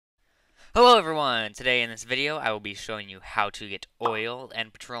Hello everyone! Today in this video I will be showing you how to get oil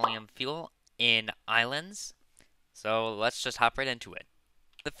and petroleum fuel in islands. So let's just hop right into it.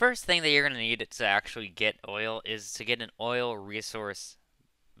 The first thing that you're going to need to actually get oil is to get an oil resource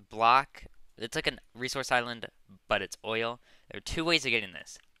block. It's like a resource island, but it's oil. There are two ways of getting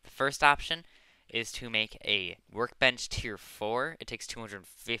this. The first option is to make a workbench tier 4. It takes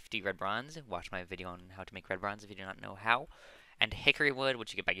 250 red bronze. Watch my video on how to make red bronze if you do not know how. And hickory wood,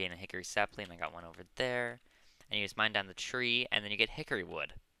 which you get by getting a hickory sapling. I got one over there. And you just mine down the tree, and then you get hickory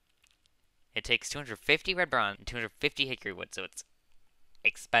wood. It takes 250 red bronze and 250 hickory wood, so it's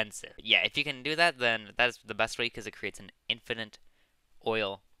expensive. Yeah, if you can do that, then that is the best way because it creates an infinite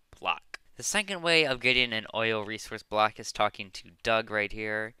oil block. The second way of getting an oil resource block is talking to Doug right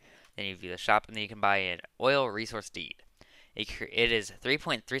here. Then you view the shop, and then you can buy an oil resource deed. It is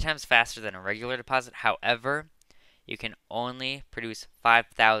 3.3 times faster than a regular deposit. However, you can only produce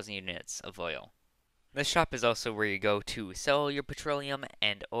 5,000 units of oil. This shop is also where you go to sell your petroleum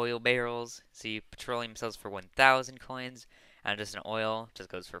and oil barrels. See, petroleum sells for 1,000 coins, and just an oil just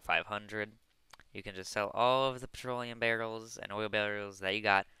goes for 500. You can just sell all of the petroleum barrels and oil barrels that you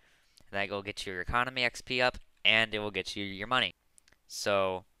got, and that will get your economy XP up, and it will get you your money.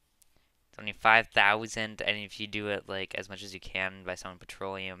 So, it's only 5,000, and if you do it like as much as you can by selling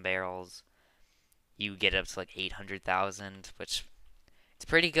petroleum barrels, you get up to like 800,000, which it's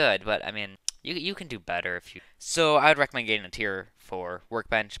pretty good, but I mean, you can do better if you. So I would recommend getting a tier 4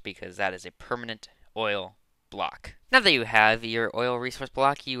 workbench because that is a permanent oil block. Now that you have your oil resource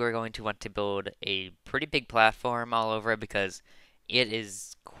block, you are going to want to build a pretty big platform all over it because it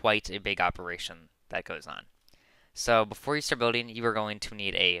is quite a big operation that goes on. So before you start building, you are going to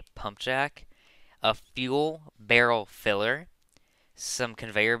need a pump jack, a fuel barrel filler, some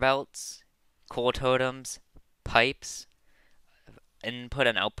conveyor belts, coal totems, pipes, input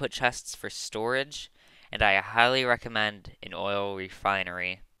and output chests for storage, and I highly recommend an oil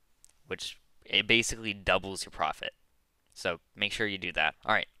refinery, which it basically doubles your profit. So make sure you do that.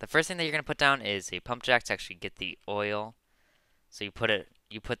 Alright, the first thing that you're gonna put down is a pump jack to actually get the oil. So you put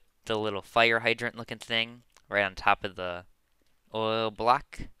the little fire hydrant looking thing right on top of the oil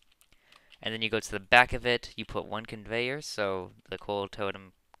block. And then you go to the back of it, you put one conveyor, so the coal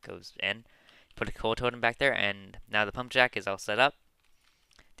totem goes in. Put a coal totem back there, and now the pump jack is all set up.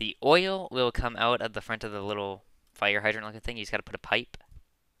 The oil will come out at the front of the little fire hydrant looking thing. You just gotta put a pipe.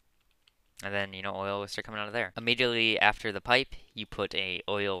 And then, oil will start coming out of there. Immediately after the pipe, you put a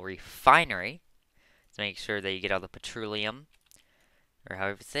oil refinery to make sure that you get all the petroleum, or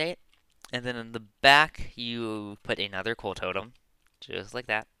however you say it. And then in the back, you put another coal totem, just like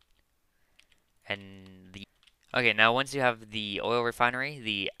that. And the Okay, now once you have the oil refinery,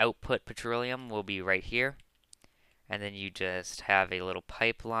 the output petroleum will be right here. And then you just have a little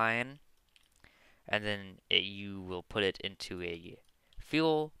pipeline, and then you will put it into a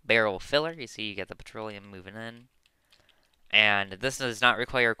fuel barrel filler. You see you get the petroleum moving in. And this does not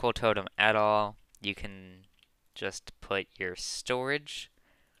require a coal totem at all. You can just put your storage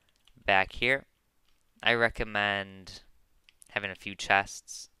back here. I recommend having a few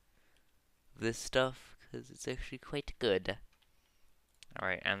chests of this stuff because it's actually quite good.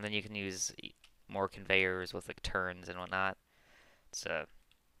 Alright, and then you can use more conveyors with like turns and whatnot to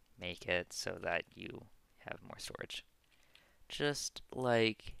make it so that you have more storage. Just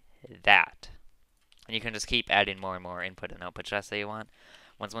like that. And you can just keep adding more and more input and output chests that you want.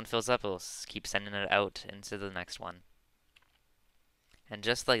 Once one fills up, it'll keep sending it out into the next one. And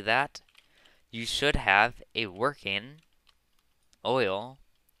just like that, you should have a working oil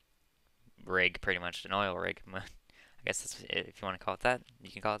rig, pretty much an oil rig. I guess that's, if you want to call it that,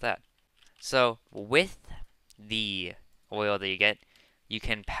 you can call it that. So with the oil that you get, you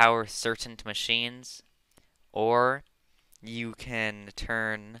can power certain machines, or you can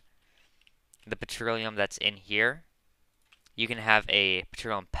turn the petroleum that's in here. You can have a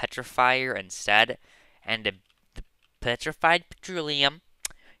petroleum petrifier instead, and the petrified petroleum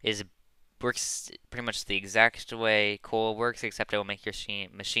is works pretty much the exact way coal works, except it will make your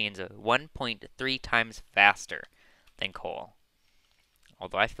machines 1.3 times faster than coal.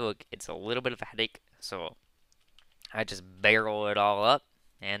 Although I feel like it's a little bit of a headache, so I just barrel it all up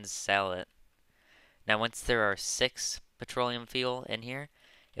and sell it. Now, once there are 6 petroleum fuel in here,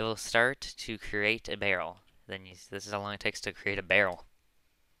 it will start to create a barrel. This is how long it takes to create a barrel.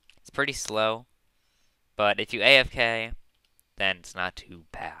 It's pretty slow, but if you AFK, then it's not too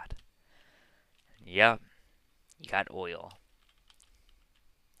bad. Yep, you got oil.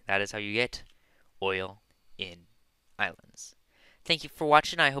 That is how you get oil in islands. Thank you for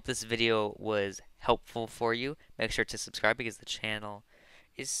watching. I hope this video was helpful for you. Make sure to subscribe because the channel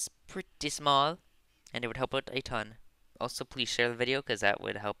is pretty small, and it would help out a ton. Also, please share the video because that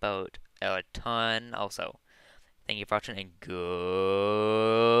would help out a ton also. Thank you for watching and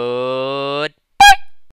go.